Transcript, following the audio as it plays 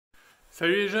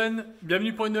Salut les jeunes,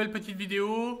 bienvenue pour une nouvelle petite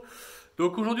vidéo.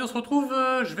 Donc aujourd'hui on se retrouve,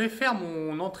 je vais faire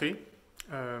mon entrée.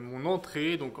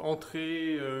 Donc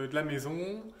entrée de la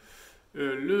maison.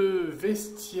 Le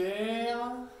vestiaire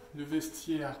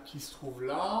qui se trouve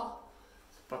là.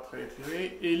 C'est pas très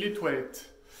éclairé. Et les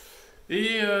toilettes.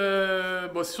 Et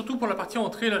bon, c'est surtout pour la partie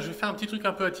entrée, là je vais faire un petit truc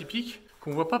un peu atypique,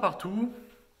 qu'on voit pas partout.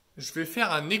 Je vais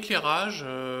faire un éclairage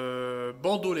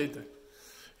bandeau LED.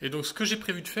 Et donc ce que j'ai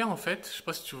prévu de faire en fait, je sais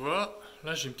pas si tu vois,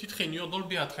 là j'ai une petite rainure dans le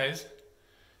BA13.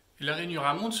 Et la rainure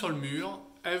elle monte sur le mur,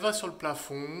 elle va sur le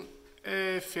plafond,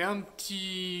 elle fait un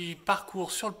petit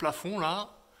parcours sur le plafond là,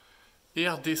 et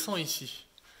elle redescend ici.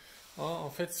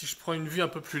 En fait si je prends une vue un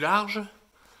peu plus large,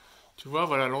 tu vois,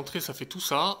 voilà l'entrée ça fait tout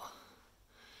ça.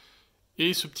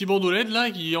 Et ce petit bandeau LED là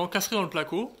qui est encastré dans le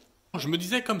placo, je me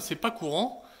disais comme c'est pas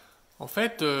courant, en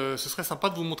fait, ce serait sympa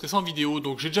de vous montrer ça en vidéo.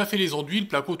 Donc j'ai déjà fait les enduits, le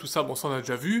placo, tout ça, bon ça on a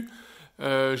déjà vu.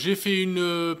 J'ai fait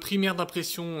une primaire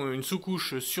d'impression, une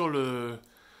sous-couche sur le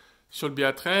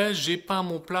BA13. J'ai peint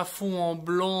mon plafond en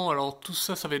blanc, alors tout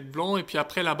ça, ça va être blanc. Et puis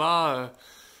après là-bas,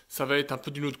 ça va être un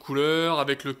peu d'une autre couleur,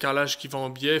 avec le carrelage qui va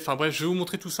en biais. Enfin bref, je vais vous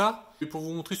montrer tout ça. Et pour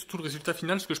vous montrer surtout le résultat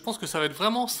final, parce que je pense que ça va être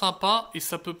vraiment sympa et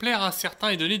ça peut plaire à certains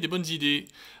et donner des bonnes idées.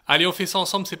 Allez, on fait ça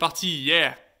ensemble, c'est parti,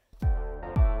 yeah!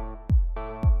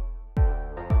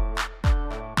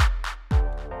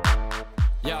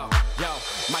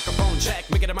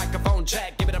 Check, make it a microphone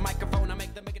check, give it a microphone, I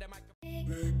make it a microphone.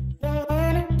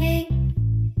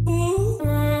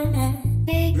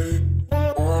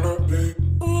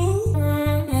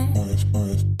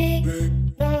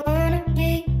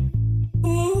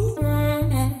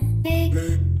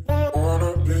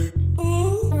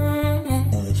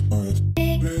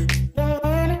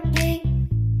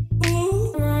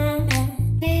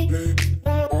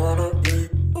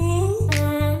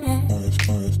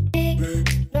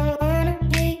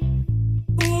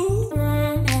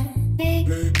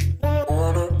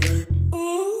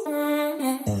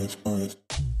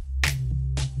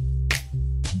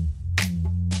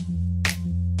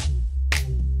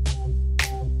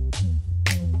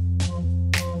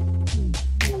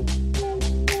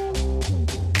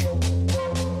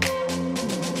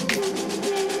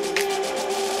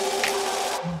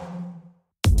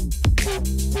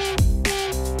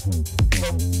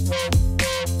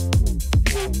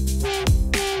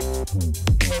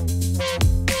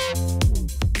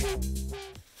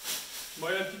 Bon,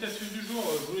 et la petite astuce du jour,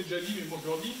 je vous l'ai déjà dit, mais bon, je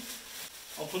le redis.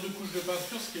 Entre deux couches de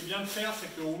peinture, ce qui est bien de faire,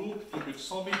 c'est que le rouleau, plutôt que de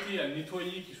s'embêter à le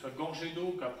nettoyer, qu'il soit gorgé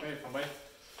d'eau, qu'après, enfin bref.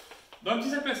 Dans un petit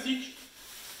sac plastique,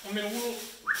 on met le rouleau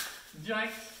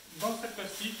direct dans le sac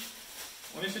plastique.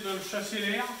 On essaie de chasser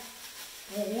l'air,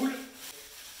 on roule,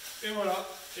 et voilà.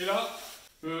 Et là,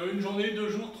 une journée, 2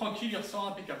 jours, tranquille, il ressort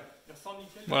impeccable. Il ressort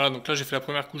nickel. Voilà, donc là j'ai fait la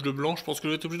première couche de blanc, je pense que je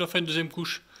vais être obligé d'en faire une deuxième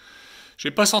couche. J'ai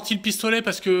pas sorti le pistolet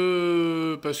parce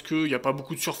que y a pas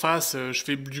beaucoup de surface. Je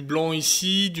fais du blanc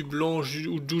ici, du blanc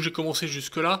d'où j'ai commencé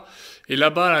jusque là, et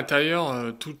là-bas à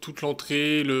l'intérieur, toute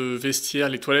l'entrée, le vestiaire,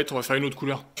 les toilettes, on va faire une autre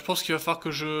couleur. Je pense qu'il va falloir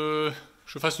que je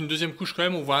fasse une deuxième couche quand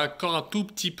même. On voit encore un tout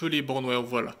petit peu les bandes. Ouais,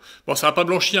 voilà. Bon, ça va pas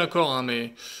blanchi encore, hein,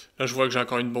 mais là je vois que j'ai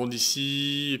encore une bande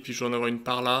ici, et puis je vais en avoir une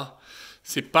par là.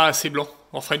 C'est pas assez blanc.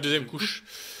 On fera une deuxième couche.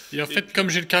 Et en fait, comme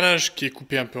j'ai le carrelage qui est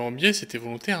coupé un peu en biais, c'était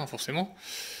volontaire, hein, forcément.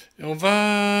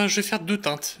 Je vais faire 2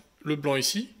 teintes. Le blanc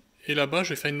ici, et là-bas, je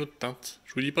vais faire une autre teinte.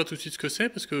 Je vous dis pas tout de suite ce que c'est,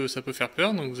 parce que ça peut faire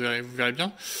peur, donc vous verrez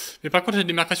bien. Mais par contre, la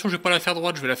démarcation, je vais pas la faire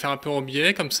droite, je vais la faire un peu en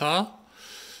biais, comme ça.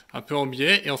 Un peu en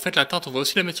biais. Et en fait, la teinte, on va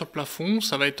aussi la mettre sur le plafond.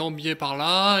 Ça va être en biais par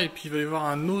là, et puis il va y avoir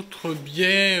un autre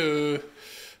biais.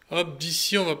 Hop,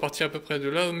 d'ici, on va partir à peu près de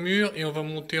là au mur, et on va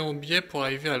monter en biais pour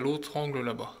arriver à l'autre angle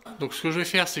là-bas. Donc ce que je vais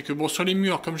faire, c'est que bon, sur les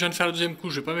murs, comme je viens de faire la deuxième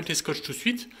couche, je vais pas mettre les scotch tout de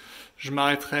suite. Je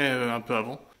m'arrêterai un peu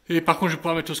avant. Et par contre, je vais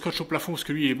pouvoir mettre le scotch au plafond parce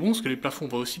que lui il est bon, parce que les plafonds, on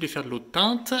va aussi les faire de l'autre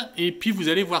teinte. Et puis vous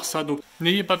allez voir ça. Donc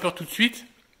n'ayez pas peur tout de suite.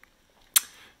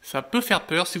 Ça peut faire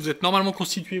peur. Si vous êtes normalement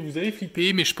constitué, vous allez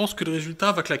flipper, mais je pense que le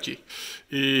résultat va claquer.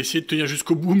 Et essayez de tenir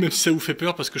jusqu'au bout, même si ça vous fait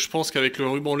peur, parce que je pense qu'avec le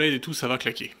ruban LED et tout, ça va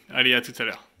claquer. Allez, à tout à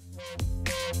l'heure.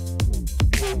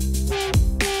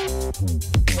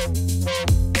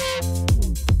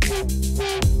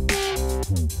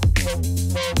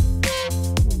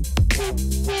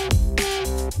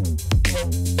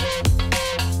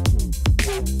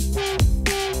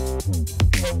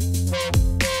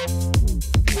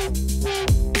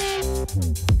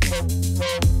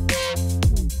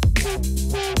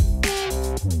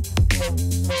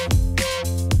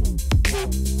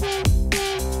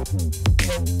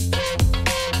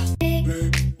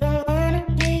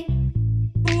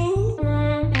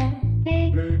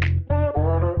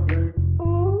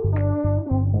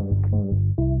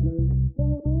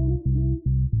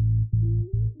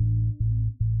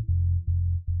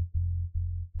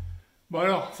 Bon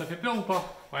alors, ça fait peur ou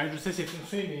pas? Ouais, je sais c'est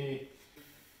foncé, mais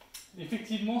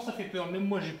effectivement ça fait peur. Même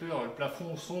moi j'ai peur, le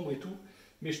plafond sombre et tout.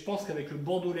 Mais je pense qu'avec le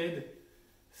bandeau LED,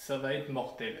 ça va être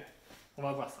mortel. On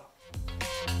va voir ça.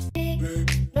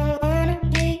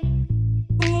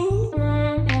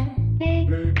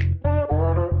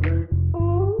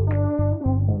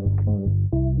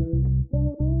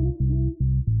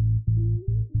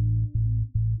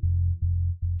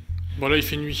 Bon là il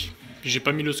fait nuit, puis j'ai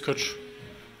pas mis le scotch.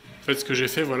 En fait ce que j'ai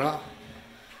fait, voilà,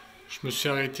 je me suis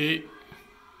arrêté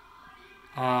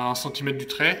à 1 cm du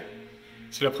trait.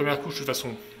 C'est la première couche de toute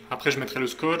façon. Après je mettrai le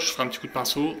scotch, je ferai un petit coup de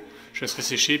pinceau, je laisserai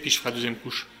sécher, puis je ferai la deuxième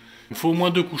couche. Il faut au moins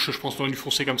 2 couches je pense, dans du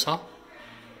foncé comme ça.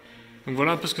 Donc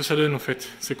voilà un peu ce que ça donne en fait.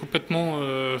 C'est complètement...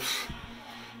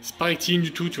 c'est pas rectiligne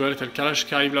du tout, tu vois, là t'as le carrelage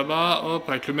qui arrive là-bas, hop,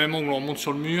 avec le même angle on remonte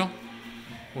sur le mur.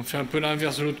 On fait un peu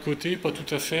l'inverse de l'autre côté, pas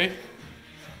tout à fait.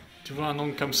 Tu vois, un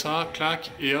angle comme ça,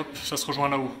 claque, et hop, ça se rejoint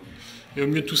là-haut. Et au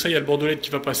milieu de tout ça, il y a le bandeau LED qui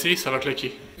va passer, ça va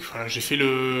claquer. Voilà, j'ai fait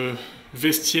le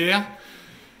vestiaire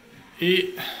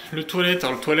et le toilette.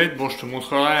 Alors le toilette, bon, je te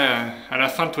montrerai à la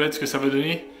fin le toilette ce que ça va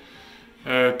donner.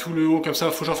 Tout le haut comme ça,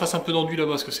 il faut que j'en fasse un peu d'enduit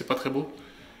là-bas parce que c'est pas très beau.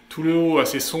 Tout le haut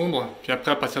assez sombre, puis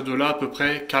après à partir de là à peu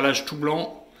près, carrelage tout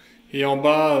blanc. Et en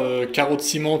bas, carreaux de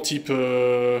ciment type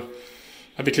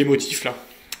avec les motifs là,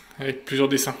 avec plusieurs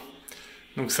dessins.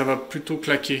 Donc ça va plutôt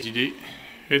claquer, l'idée.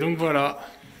 Et donc voilà.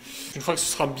 Une fois que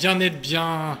ce sera bien net,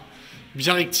 bien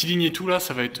rectiligne et tout là,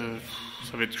 ça va être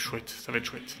chouette. Ça va être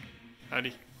chouette.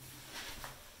 Allez.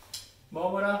 Bon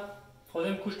voilà,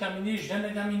 troisième couche terminée, je viens de la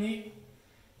terminer.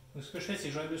 Donc ce que je fais, c'est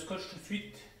que j'enlève le scotch tout de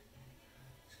suite.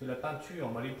 Parce que la peinture,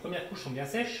 bon, les premières couches sont bien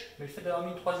sèches, mais le fait d'avoir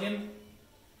mis une troisième,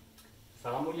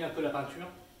 ça ramollit un peu la peinture.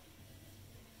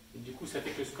 Et du coup, ça fait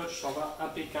que le scotch s'en va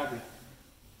impeccable.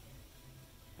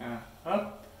 Voilà.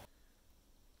 Hop.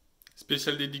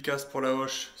 Spécial dédicace pour la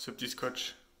hoche, ce petit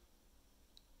scotch.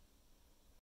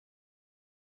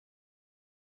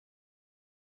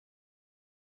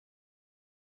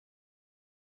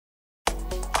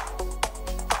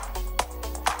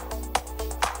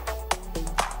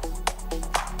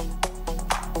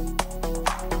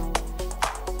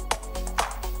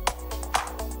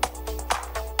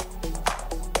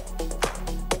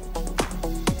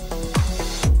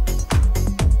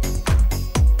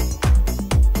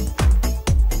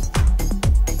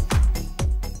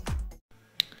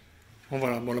 Bon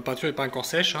voilà, bon la peinture n'est pas encore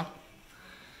sèche, hein,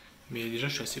 mais déjà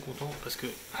je suis assez content parce que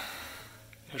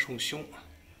la jonction,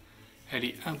 elle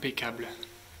est impeccable.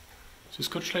 Ce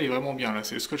scotch là est vraiment bien, là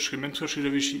c'est le scotch, le même scotch que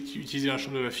j'avais utilisé dans la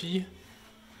chambre de ma fille.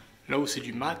 Là où c'est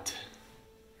du mat,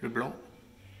 le blanc,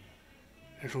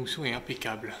 la jonction est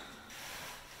impeccable.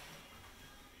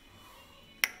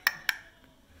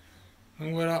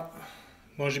 Donc voilà,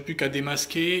 bon j'ai plus qu'à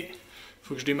démasquer, il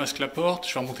faut que je démasque la porte,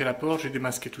 je vais remonter la porte, je vais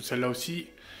démasquer toute celle-là aussi.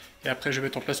 Et après, je vais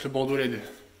mettre en place le bandeau LED.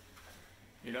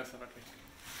 Et là, ça va claquer.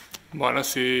 Bon, là,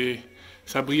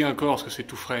 ça brille encore parce que c'est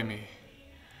tout frais, mais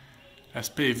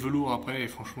l'aspect est velours après et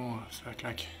franchement, ça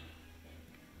claque.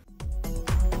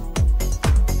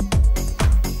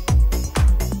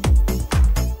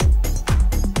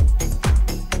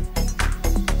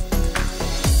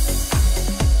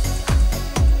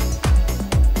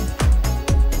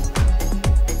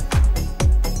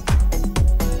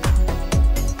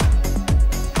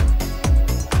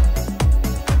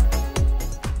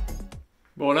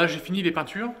 Bon là j'ai fini les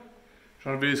peintures, j'ai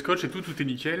enlevé les scotch et tout est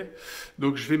nickel.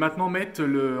 Donc je vais maintenant mettre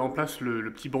en place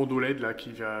le petit bandeau LED là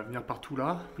qui va venir partout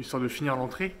là, histoire de finir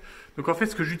l'entrée. Donc en fait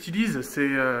ce que j'utilise c'est,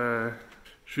 je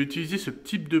vais utiliser ce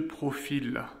type de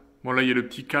profil là. Bon là il y a le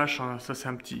petit cache, hein. Ça c'est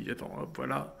un petit, attends hop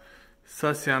voilà.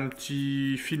 Ça c'est un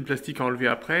petit film plastique à enlever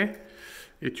après.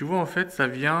 Et tu vois en fait ça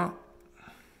vient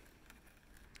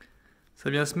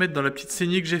se mettre dans la petite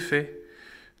saignée que j'ai fait.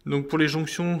 Donc pour les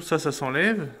jonctions ça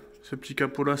s'enlève. Ce petit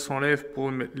capot là s'enlève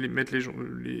pour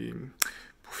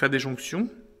pour faire des jonctions.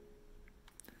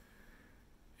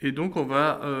 Et donc on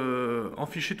va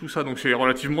enficher tout ça. Donc c'est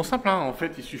relativement simple, hein. En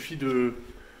fait il suffit de...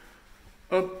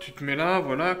 Hop, tu te mets là,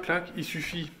 voilà, clac. Il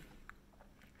suffit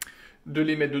de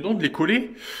les mettre dedans, de les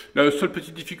coller. La seule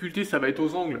petite difficulté ça va être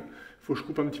aux angles. Il faut que je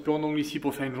coupe un petit peu en angle ici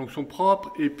pour faire une jonction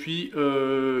propre. Et puis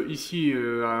ici,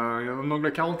 un angle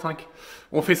à 45.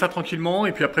 On fait ça tranquillement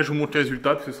et puis après je vous montre les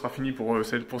résultats. Puis ce sera fini pour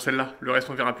celle-là. Le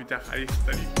reste on verra plus tard. Allez,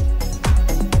 salut!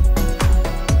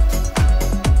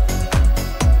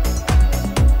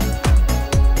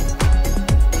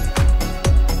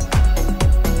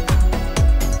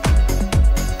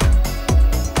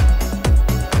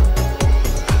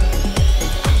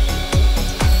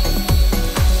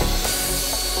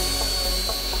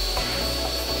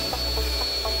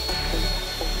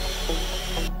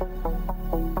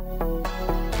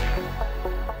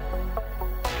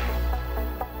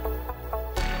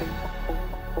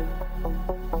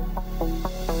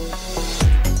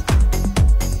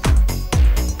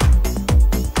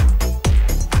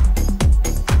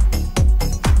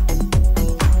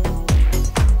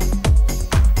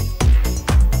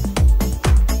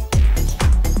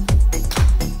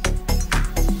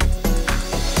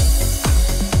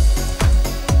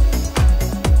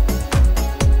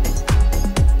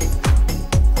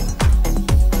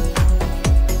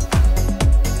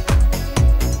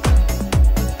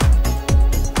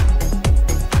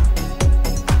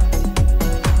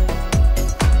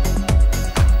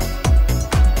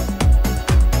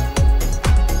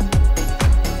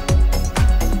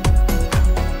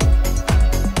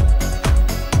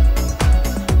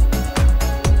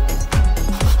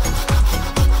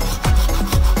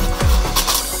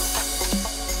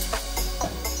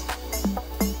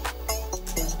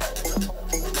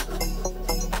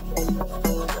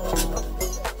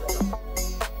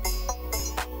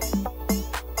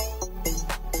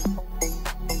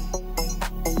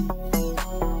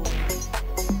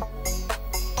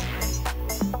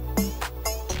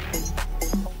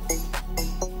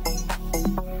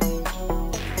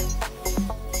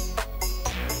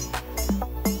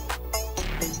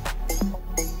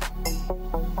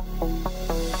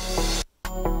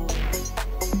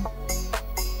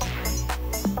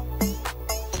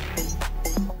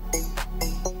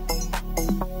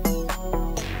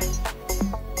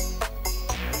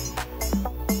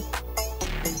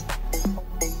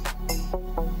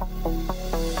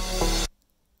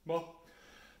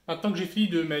 maintenant que j'ai fini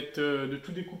de de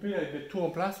tout découper, de mettre tout en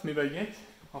place, mes baguettes,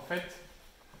 en fait,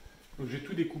 donc j'ai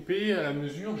tout découpé à la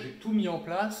mesure, j'ai tout mis en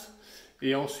place.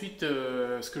 Et ensuite,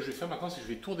 ce que je vais faire maintenant, c'est que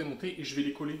je vais tout démonter et je vais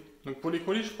les coller. Donc pour les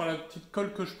coller, je prends la petite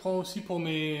colle que je prends aussi pour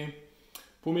mes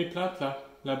plates, là,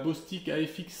 la Bostik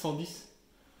AFX 110.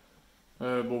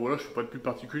 Bon voilà, je ne fais pas de plus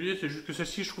particulier, c'est juste que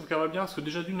celle-ci, je trouve qu'elle va bien, parce que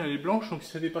déjà d'une, elle est blanche, donc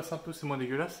si ça dépasse un peu, c'est moins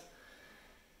dégueulasse.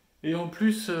 Et en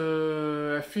plus,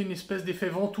 elle fait une espèce d'effet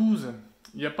ventouse.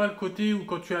 Il n'y a pas le côté où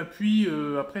quand tu appuies,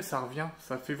 après ça revient.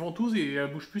 Ça fait ventouse et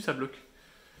elle bouge plus, ça bloque.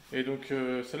 Et donc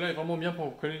celle-là est vraiment bien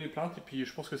pour coller les plaintes, et puis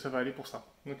je pense que ça va aller pour ça.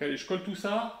 Donc allez, je colle tout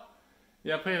ça,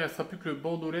 et après il ne restera plus que le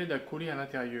bandeau LED à coller à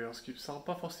l'intérieur. Ce qui ne sera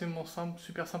pas forcément simple,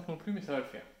 super simple non plus, mais ça va le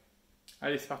faire.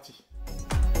 Allez, c'est parti.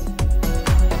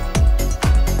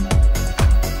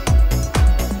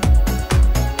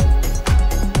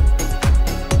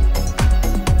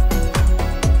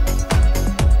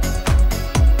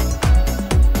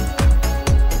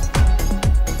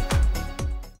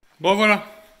 Bon voilà,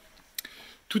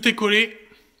 tout est collé.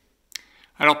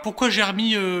 Alors pourquoi j'ai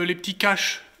remis les petits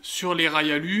caches sur les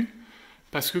rails alu?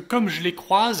 Parce que comme je les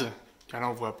croise, car là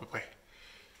on voit à peu près,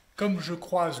 comme je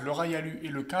croise le rail alu et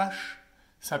le cache,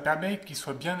 ça permet qu'ils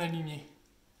soient bien alignés.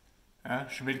 Hein,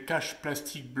 je mets le cache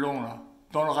plastique blanc là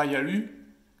dans le rail alu,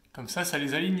 comme ça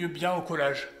les aligne bien au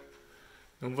collage.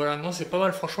 Donc voilà, non c'est pas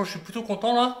mal, franchement je suis plutôt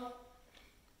content là.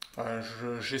 Enfin,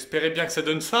 j'espérais bien que ça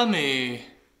donne ça, mais...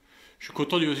 Je suis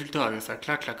content du résultat, ça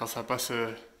claque là quand ça passe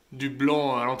du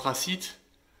blanc à l'anthracite,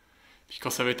 puis quand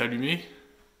ça va être allumé.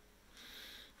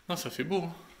 Non, ça fait beau.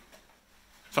 Hein.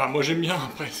 Enfin, moi j'aime bien,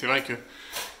 après c'est vrai que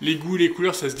les goûts, les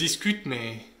couleurs ça se discute,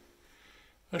 mais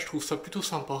là, je trouve ça plutôt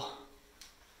sympa.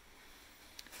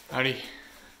 Allez,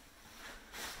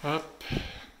 hop,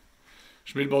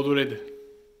 je mets le bandeau LED.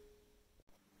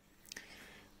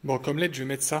 Bon, comme LED, je vais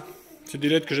mettre ça. C'est des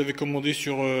LED que j'avais commandé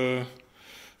sur...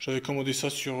 J'avais commandé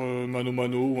ça sur Mano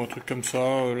Mano ou un truc comme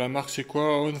ça. La marque c'est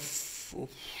quoi?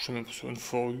 Je sais même pas si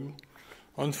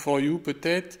On for You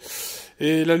peut-être.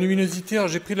 Et la luminosité, alors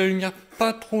j'ai pris la lumière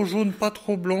pas trop jaune, pas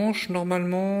trop blanche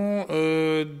normalement.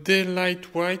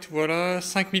 Daylight White, voilà,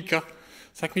 5000K.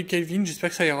 5000 Kelvin, j'espère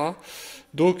que ça ira.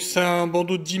 Donc c'est un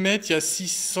bandeau de 10 mètres, il y a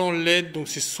 600 LED, donc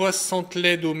c'est 60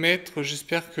 LED au mètre.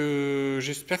 J'espère que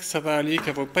ça va aller,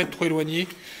 qu'elle va pas être trop éloignée.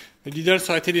 L'idéal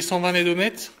ça aurait été les 120 LED au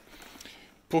mètre.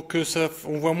 Pour que ça,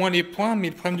 on voit moins les points, mais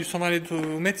le problème du 120 LED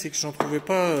au mètre, c'est que j'en trouvais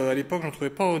pas, à l'époque, j'en trouvais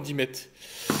pas au 10 mètres.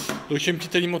 Donc il y a une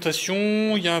petite alimentation,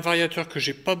 il y a un variateur que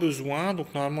j'ai pas besoin,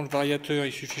 donc normalement le variateur,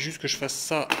 il suffit juste que je fasse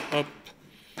ça, hop.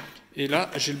 Et là,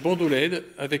 j'ai le bandeau LED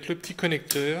avec le petit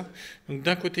connecteur. Donc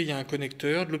d'un côté, il y a un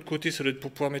connecteur, de l'autre côté, ça doit être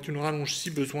pour pouvoir mettre une rallonge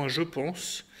si besoin, je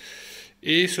pense.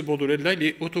 Et ce bandeau LED là, il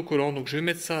est autocollant, donc je vais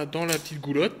mettre ça dans la petite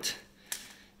goulotte,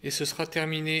 et ce sera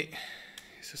terminé,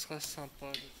 et ce sera sympa.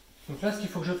 Donc là, ce qu'il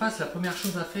faut que je fasse, la première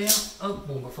chose à faire, hop,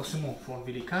 bon, bah forcément, il faut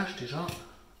enlever les caches déjà.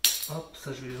 Hop,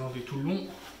 ça, je vais les enlever tout le long.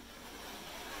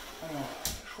 Alors,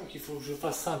 je crois qu'il faut que je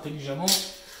fasse ça intelligemment,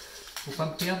 pour pas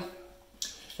me perdre.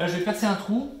 Là, je vais percer un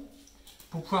trou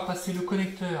pour pouvoir passer le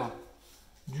connecteur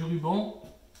du ruban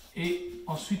et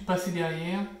ensuite passer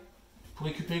derrière pour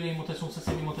récupérer l'alimentation. Ça,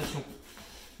 c'est l'alimentation.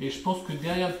 Et je pense que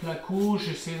derrière le placo,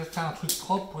 j'essaie de faire un truc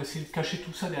propre pour essayer de cacher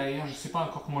tout ça derrière. Je ne sais pas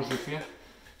encore comment je vais faire.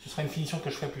 Ce sera une finition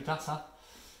que je ferai plus tard, ça.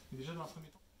 Mais déjà, dans un premier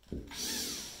temps.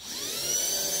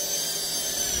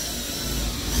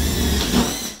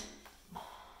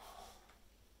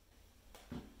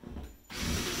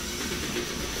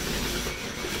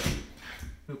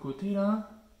 Le côté, là.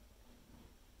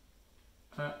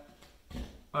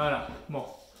 Voilà. Bon.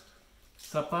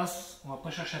 Ça passe. On va pas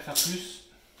chercher à faire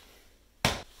plus.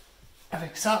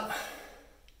 Avec ça,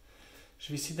 je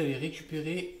vais essayer d'aller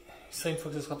récupérer ça une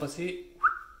fois que ça sera passé.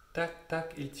 Tac,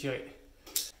 tac, et le tirer.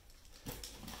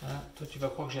 Voilà. Toi, tu vas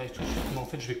croire que j'y arrive tout de suite, mais en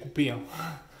fait, je vais couper. Hein.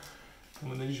 À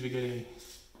mon avis, je vais galérer.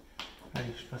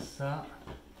 Allez, je passe ça.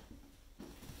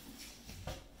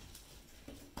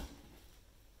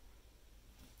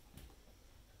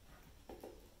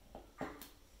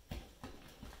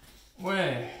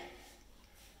 Ouais.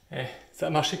 Ça a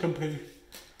marché comme prévu.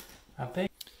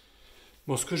 Impec.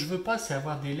 Bon, ce que je veux pas, c'est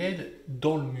avoir des LED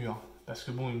dans le mur. Parce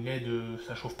que bon, une LED,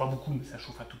 ça chauffe pas beaucoup, mais ça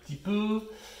chauffe un tout petit peu.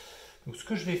 Donc ce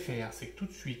que je vais faire, c'est que tout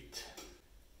de suite,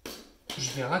 je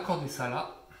vais raccorder ça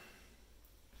là.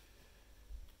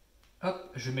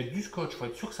 Hop, je vais mettre du scotch pour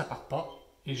être sûr que ça parte pas.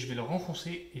 Et je vais le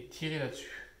renfoncer et tirer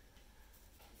là-dessus.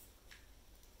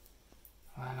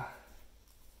 Voilà.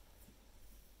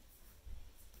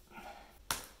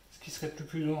 Ce qui serait plus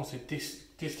prudent, c'est de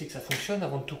tester que ça fonctionne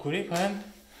avant de tout coller quand même.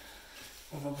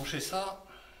 On va brancher ça.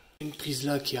 Une prise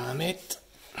là qui est à 1 mètre.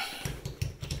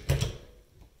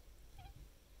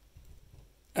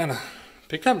 Voilà,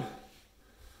 impeccable.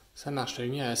 Ça marche, la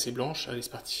lumière est assez blanche. Allez, c'est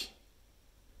parti.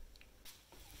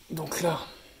 Donc là,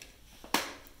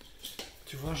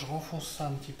 tu vois, je renfonce ça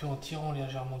un petit peu en tirant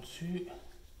légèrement dessus.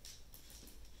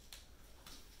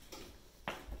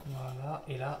 Voilà,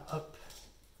 et là, hop,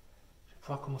 je vais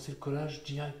pouvoir commencer le collage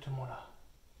directement là.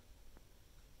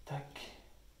 Tac,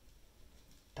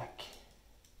 tac.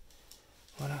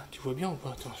 Voilà, tu vois bien ou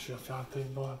pas? Attends, je vais faire un peu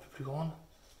une barre un peu plus grande.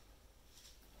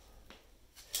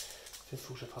 Il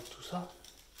faut que j'attrape tout ça.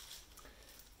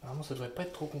 Normalement, ça devrait pas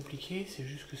être trop compliqué, c'est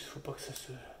juste qu'il ne faut pas que ça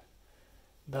se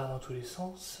barre dans tous les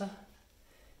sens.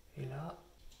 Et là,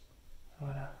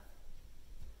 voilà.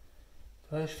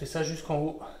 Ouais, je fais ça jusqu'en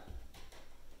haut.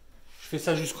 Je fais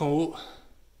ça jusqu'en haut.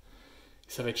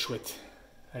 Et ça va être chouette.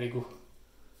 Allez, go.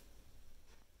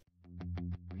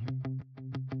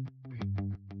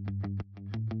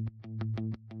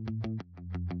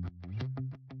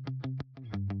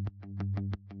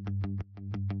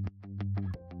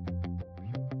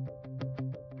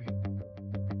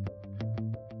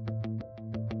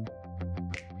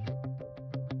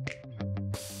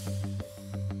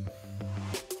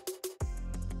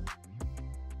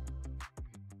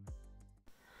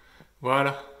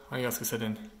 Voilà, regarde ce que ça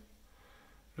donne.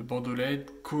 Le bandeau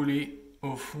LED collé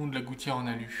au fond de la gouttière en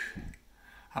alu.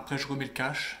 Après je remets le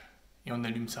cache et on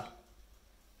allume ça.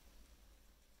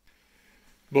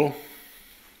 Bon,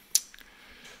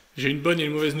 j'ai une bonne et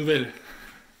une mauvaise nouvelle.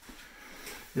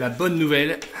 La bonne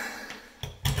nouvelle,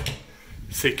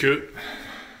 c'est que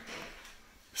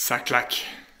ça claque.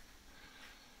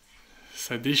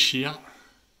 Ça déchire.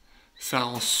 Ça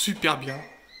rend super bien.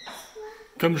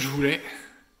 Comme je voulais.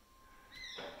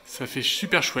 Ça fait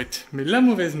super chouette. Mais la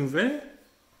mauvaise nouvelle,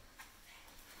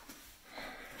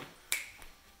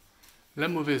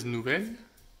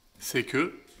 c'est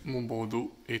que mon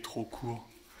bandeau est trop court.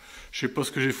 Je sais pas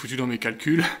ce que j'ai foutu dans mes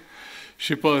calculs. Je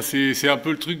sais pas, c'est un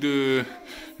peu le truc de...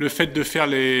 Le fait de faire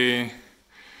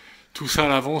tout ça à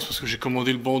l'avance, parce que j'ai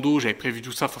commandé le bandeau, j'avais prévu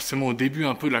tout ça forcément au début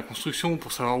un peu de la construction,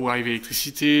 pour savoir où arrive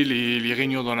l'électricité, les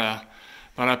rainures dans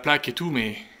la plaque et tout,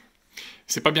 mais...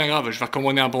 C'est pas bien grave, je vais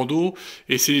recommander un bandeau,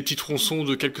 et c'est des petits tronçons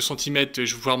de quelques centimètres, et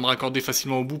je vais pouvoir me raccorder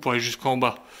facilement au bout pour aller jusqu'en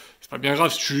bas. C'est pas bien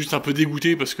grave, je suis juste un peu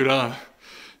dégoûté, parce que là,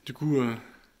 du coup,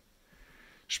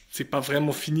 c'est pas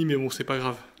vraiment fini, mais bon, c'est pas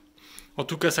grave. En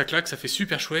tout cas, ça claque, ça fait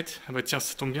super chouette. Ah bah tiens,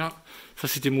 ça tombe bien, ça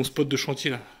c'était mon spot de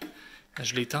chantier, là. Là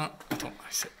je l'éteins, attends,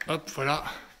 hop, voilà.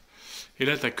 Et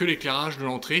là, t'as que l'éclairage de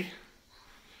l'entrée,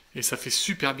 et ça fait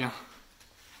super bien.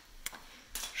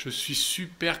 Je suis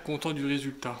super content du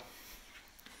résultat.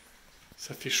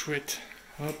 Ça fait chouette.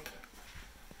 Hop.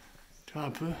 Tu vois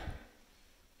un peu.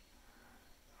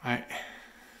 Ouais.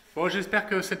 Bon, j'espère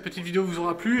que cette petite vidéo vous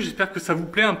aura plu. J'espère que ça vous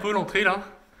plaît un peu l'entrée là.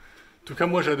 En tout cas,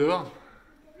 moi j'adore.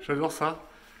 J'adore ça.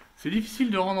 C'est difficile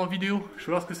de rendre en vidéo. Je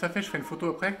vais voir ce que ça fait. Je ferai une photo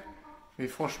après. Mais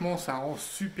franchement, ça rend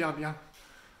super bien.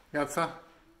 Regarde ça.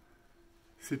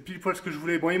 C'est pile poil ce que je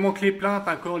voulais. Bon, il manque les plaintes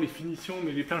encore, les finitions.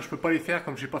 Mais les plaintes, je peux pas les faire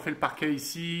comme j'ai pas fait le parquet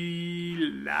ici,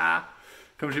 là.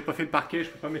 Comme j'ai pas fait le parquet, je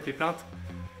peux pas mettre les plaintes.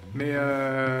 Mais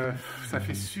ça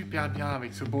fait super bien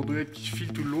avec ce bandeau LED qui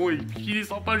file tout le long et qui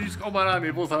descend pas jusqu'en bas là.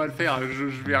 Mais bon, ça va le faire. Je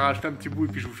vais racheter un petit bout et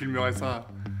puis je vous filmerai ça.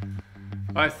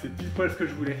 Ouais, c'est pile poil ce que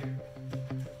je voulais.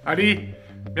 Allez,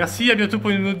 merci, à bientôt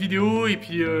pour une autre vidéo. Et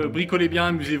puis bricolez bien,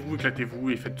 amusez-vous, éclatez-vous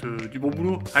et faites du bon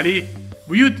boulot. Allez,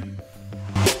 bouyoute!